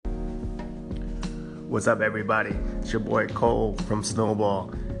What's up, everybody? It's your boy Cole from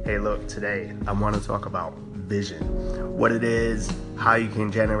Snowball. Hey, look, today I want to talk about vision. What it is, how you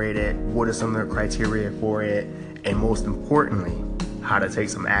can generate it, what are some of the criteria for it, and most importantly, how to take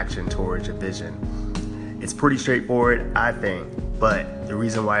some action towards your vision. It's pretty straightforward, I think, but the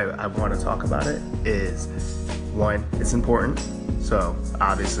reason why I want to talk about it is, one, it's important, so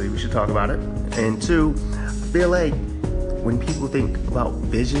obviously we should talk about it. And two, I feel like when people think about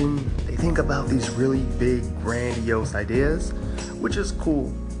vision, they think about these really big, grandiose ideas, which is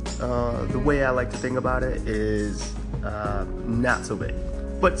cool. The way I like to think about it is not so big,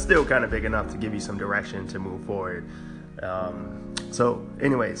 but still kind of big enough to give you some direction to move forward. So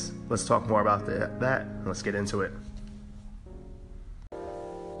anyways, let's talk more about that. Let's get into it.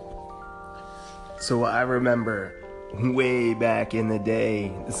 So I remember way back in the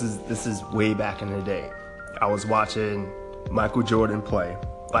day, this is way back in the day, I was watching Michael Jordan play,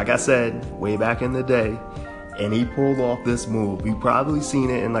 like I said, way back in the day, and he pulled off this move. You've probably seen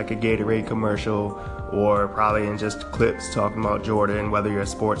it in like a Gatorade commercial or probably in just clips talking about Jordan, whether you're a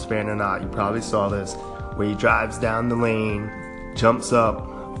sports fan or not. You probably saw this, where he drives down the lane, jumps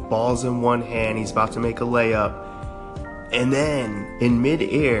up, ball's in one hand, he's about to make a layup, and then in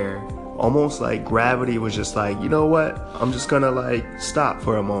midair, almost like gravity was just like, you know what, I'm just gonna like stop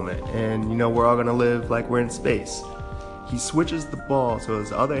for a moment, and you know, we're all gonna live like we're in space. He switches the ball to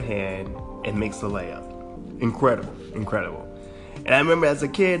his other hand and makes the layup. Incredible. And I remember as a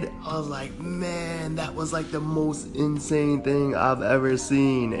kid, I was like, man, that was like the most insane thing I've ever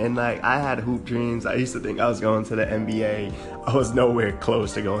seen. And like, I had hoop dreams. I used to think I was going to the NBA. I was nowhere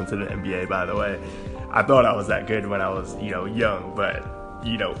close to going to the NBA, by the way. I thought I was that good when I was, young, but,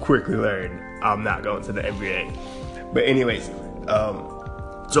 quickly learned I'm not going to the NBA. But anyways,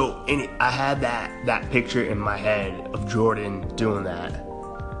 I had that picture in my head of Jordan doing that.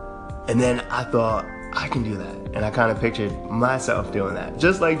 And then I thought, I can do that. And I kind of pictured myself doing that.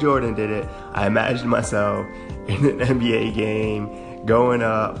 Just like Jordan did it, I imagined myself in an NBA game, going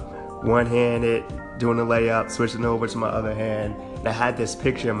up, one-handed, doing a layup, switching over to my other hand. And I had this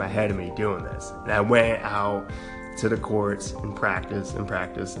picture in my head of me doing this. And I went out to the courts and practice.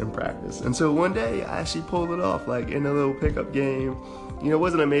 And so one day, I actually pulled it off, like in a little pickup game. It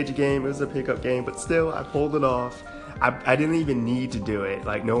wasn't a major game, it was a pickup game, but still, I pulled it off. I didn't even need to do it.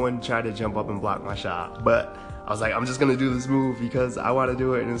 Like, no one tried to jump up and block my shot. But I was like, I'm just going to do this move because I want to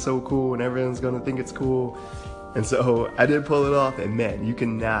do it, and it's so cool, and everyone's going to think it's cool. And so I did pull it off, and man, you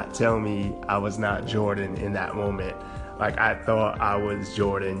cannot tell me I was not Jordan in that moment. Like, I thought I was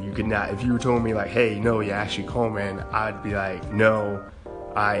Jordan. You could not, if you told me, like, hey, no, you're actually Coleman, I'd be like, no,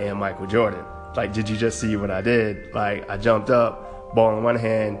 I am Michael Jordan. Like, did you just see what I did? Like, I jumped up, ball in one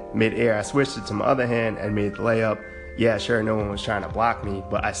hand, mid-air, I switched it to my other hand and made the layup. Yeah, sure, no one was trying to block me,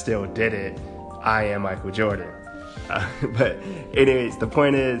 but I still did it. I am Michael Jordan. But anyways, the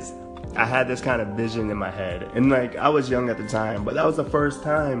point is, I had this kind of vision in my head. And like, I was young at the time, but that was the first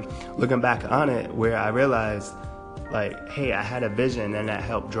time looking back on it where I realized, like, hey, I had a vision, and that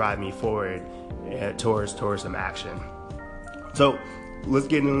helped drive me forward towards some action. So let's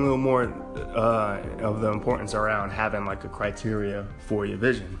get in a little more of the importance around having like a criteria for your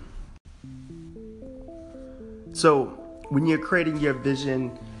vision. So when you're creating your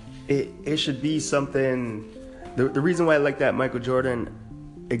vision, it should be something. The reason why I like that Michael Jordan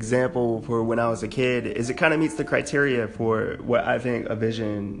example for when I was a kid is it kind of meets the criteria for what I think a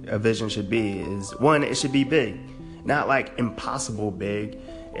vision should be. Is one, it should be big, not like impossible big,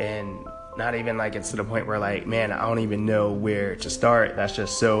 and not even like it's to the point where like, man, I don't even know where to start. That's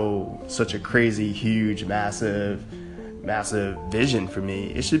just such a crazy, huge, massive vision for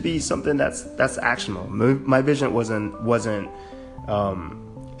me. It should be something that's actionable. My vision wasn't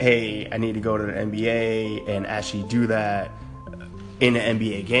hey, I need to go to the NBA and actually do that in an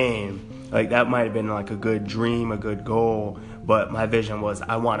NBA game. Like, that might have been like a good dream, a good goal, but my vision was,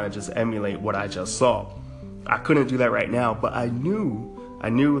 I want to just emulate what I just saw. I couldn't do that right now, but I knew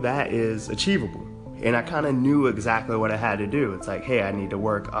that is achievable, and I kind of knew exactly what I had to do. It's like, hey, I need to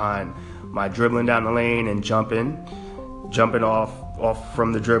work on my dribbling down the lane and jumping off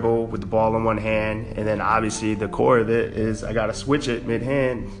from the dribble with the ball in one hand, and then obviously the core of it is I gotta switch it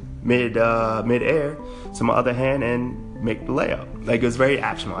midair to my other hand and make the layup. Like, it was very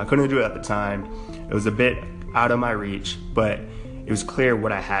actionable. I couldn't do it at the time. It was a bit out of my reach, but it was clear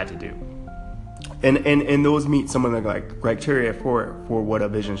what I had to do. And those meet some of the like criteria for what a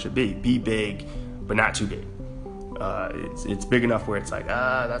vision should be. Be big, but not too big. It's big enough where it's like,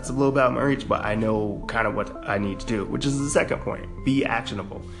 that's a little bit out of my reach, but I know kind of what I need to do, which is the second point. Be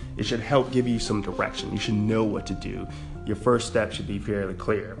actionable. It should help give you some direction. You should know what to do. your first step should be fairly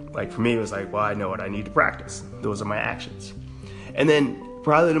clear. Like for me, it was like, well, I know what I need to practice. Those are my actions. And then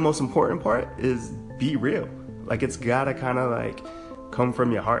probably the most important part is be real. Like it's gotta kind of like come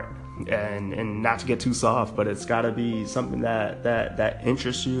from your heart, and not to get too soft, but it's gotta be something that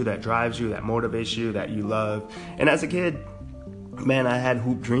interests you, that drives you, that motivates you, that you love. And as a kid, man, I had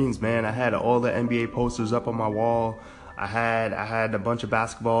hoop dreams, man. I had all the NBA posters up on my wall. I had a bunch of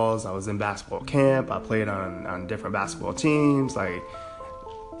basketballs. I was in basketball camp. I played on different basketball teams. Like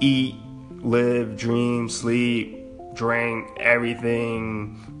eat, live, dream, sleep, drink,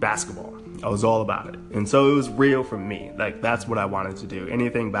 everything basketball. I was all about it. And so it was real for me. Like that's what I wanted to do.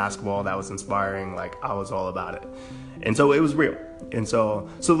 Anything basketball that was inspiring, like I was all about it. And so it was real. And so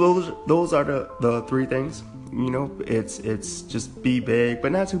those are the three things. You know, it's just be big,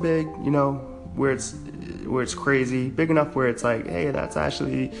 but not too big, you know, where it's crazy, big enough where it's like, hey, that's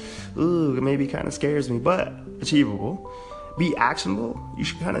actually, it maybe kind of scares me, but achievable. Be actionable. You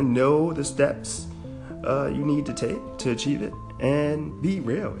should kind of know the steps you need to take to achieve it, and be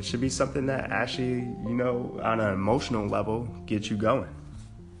real. It should be something that actually, you know, on an emotional level, gets you going.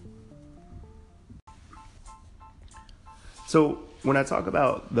 So when I talk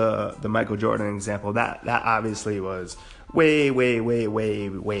about the Michael Jordan example, that obviously was way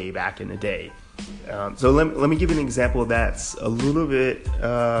back in the day. So let me give you an example that's a little bit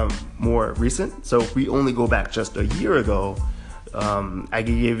more recent. So if we only go back just a year ago, I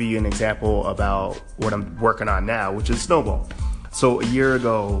can give you an example about what I'm working on now, which is Snowball. So a year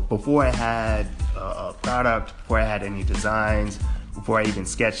ago, before I had a product, before I had any designs, before I even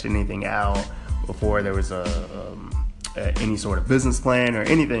sketched anything out, before there was any sort of business plan or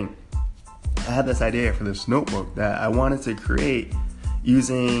anything, I had this idea for this notebook that I wanted to create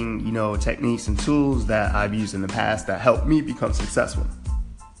using, you know, techniques and tools that I've used in the past that helped me become successful.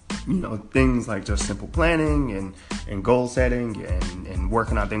 You know, things like just simple planning and goal setting and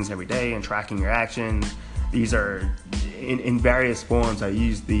working on things every day and tracking your actions. These are in various forms. I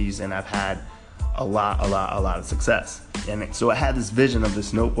use these and I've had a lot of success. And so I had this vision of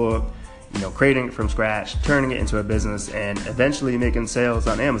this notebook, you know, creating it from scratch, turning it into a business, and eventually making sales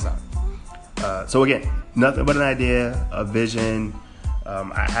on Amazon. So again, nothing but an idea, a vision.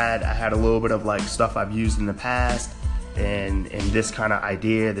 I had a little bit of like stuff I've used in the past, and this kind of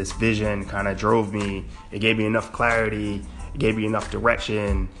idea, this vision kind of drove me. It gave me enough clarity, it gave me enough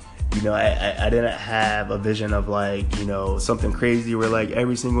direction. You know, I didn't have a vision of like, you know, something crazy where like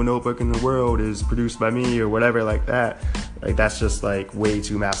every single notebook in the world is produced by me or whatever like that. Like that's just like way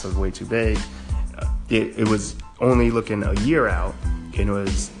too massive, way too big. It was only looking a year out, and it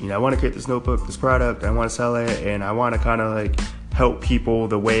was, you know, I want to create this notebook, this product, I want to sell it, and I want to kind of like help people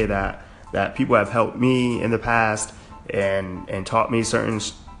the way that people have helped me in the past and taught me certain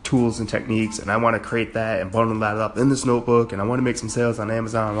tools and techniques, and I want to create that and bundle that up in this notebook, and I want to make some sales on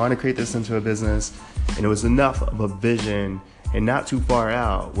Amazon. I want to create this into a business. And it was enough of a vision and not too far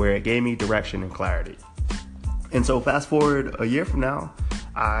out where it gave me direction and clarity. And so fast forward a year from now,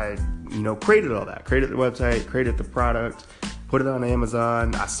 I, you know, created all that, created the website, created the product, put it on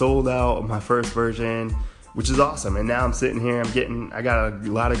Amazon. I sold out my first version, which is awesome. And now I'm sitting here, I got a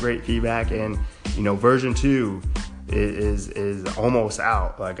lot of great feedback, and, you know, version 2 is almost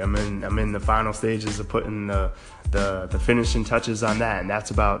out. Like I'm in the final stages of putting the finishing touches on that, and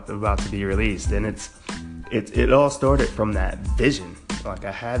that's about to be released. And it all started from that vision. Like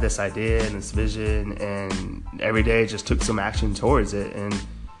I had this idea and this vision, and every day just took some action towards it,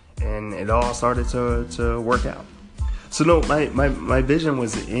 and it all started to work out. So no, my vision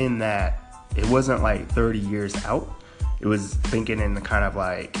was in that it wasn't like 30 years out. It was thinking in the kind of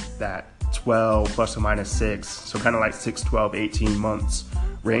like that 12 plus or minus 6, so kind of like 6, 12, 18 months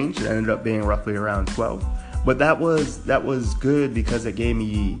range. It ended up being roughly around 12. But that was good because it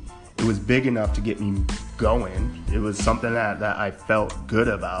was big enough to get me going. It was something that I felt good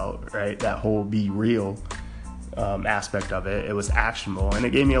about, right? That whole be real aspect of it. It was actionable, and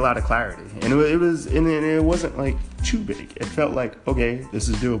it gave me a lot of clarity. And it wasn't like too big. It felt like, okay, this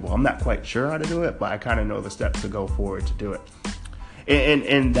is doable. I'm not quite sure how to do it, but I kind of know the steps to go forward to do it.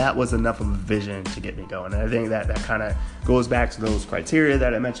 And that was enough of a vision to get me going. And I think that kind of goes back to those criteria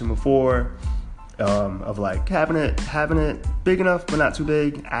that I mentioned before, of like having it big enough but not too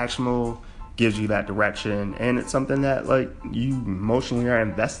big, actionable, gives you that direction, and it's something that like you emotionally are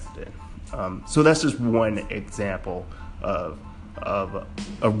invested in. So that's just one example of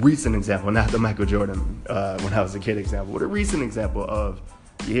a recent example, not the Michael Jordan when I was a kid example, but a recent example of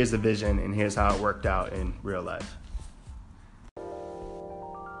here's the vision and here's how it worked out in real life.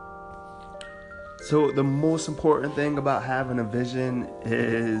 So the most important thing about having a vision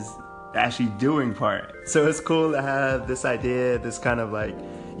is the actually doing part. So it's cool to have this idea, this kind of like,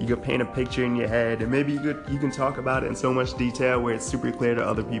 you could paint a picture in your head, and maybe you can talk about it in so much detail where it's super clear to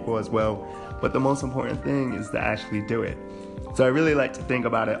other people as well. But the most important thing is to actually do it. So I really like to think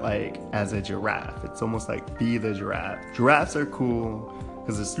about it like as a giraffe. It's almost like be the giraffe. Giraffes are cool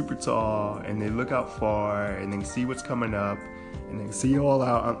because they're super tall and they look out far and they can see what's coming up and they can see all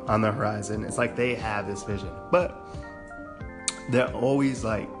out on the horizon. It's like they have this vision, but they're always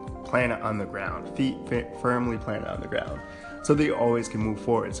like planted on the ground, feet firmly planted on the ground. So they always can move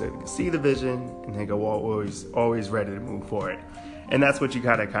forward. So they can see the vision and they go always ready to move forward. And that's what you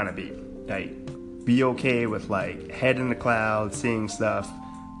gotta kind of be. Like, be okay with like head in the clouds, seeing stuff,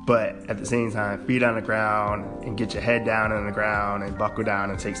 but at the same time, feet on the ground and get your head down on the ground and buckle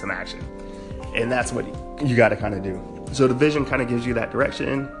down and take some action. And that's what you gotta kind of do. So the vision kind of gives you that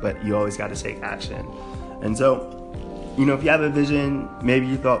direction, but you always gotta take action. And so, you know, if you have a vision, maybe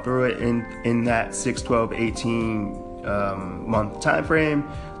you thought through it in that 6, 12, 18 month time frame,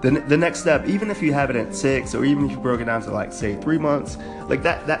 then the next step, even if you have it at 6, or even if you broke it down to like say 3 months, like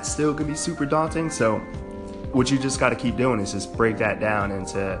that still could be super daunting. So what you just got to keep doing is just break that down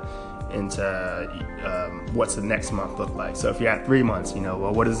into what's the next month look like. So if you're at 3 months, you know,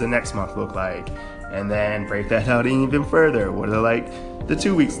 well, what does the next month look like? And then break that out even further. What do like the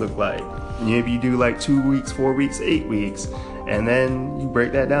 2 weeks look like? Maybe you do like 2 weeks, 4 weeks, 8 weeks. And then you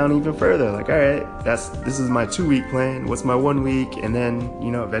break that down even further. Like, all right, this is my 2 week plan. What's my 1 week? And then, you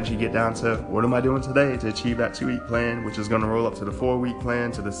know, eventually get down to what am I doing today to achieve that 2 week plan, which is going to roll up to the 4 week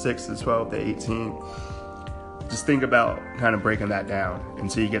plan, to the 6 to 12 to 18. Just think about kind of breaking that down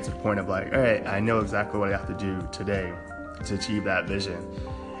until you get to the point of like, all right, I know exactly what I have to do today to achieve that vision.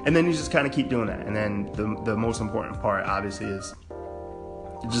 And then you just kind of keep doing that. And then the most important part, obviously, is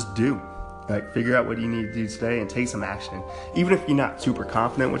just do. Like, figure out what you need to do today and take some action. Even if you're not super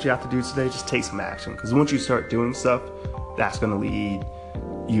confident what you have to do today, just take some action. Because once you start doing stuff, that's going to lead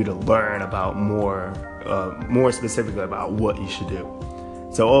you to learn about more specifically about what you should do.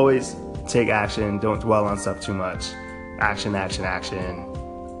 So always take action. Don't dwell on stuff too much. Action, action, action.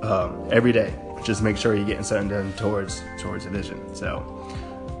 Every day. Just make sure you're getting something done towards a vision. So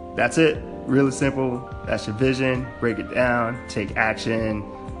that's it. Really simple. That's your vision. Break it down. Take action.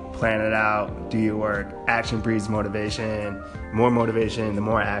 Plan it out, do your work. Action breeds motivation. More motivation, the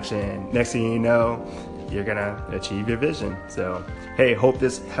more action. Next thing you know, you're gonna achieve your vision. So, hey, hope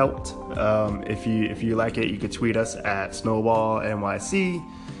this helped. If you like it, you could tweet us at snowballnyc,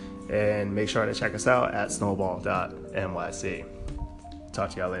 and make sure to check us out at snowball.nyc. Talk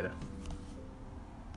to y'all later.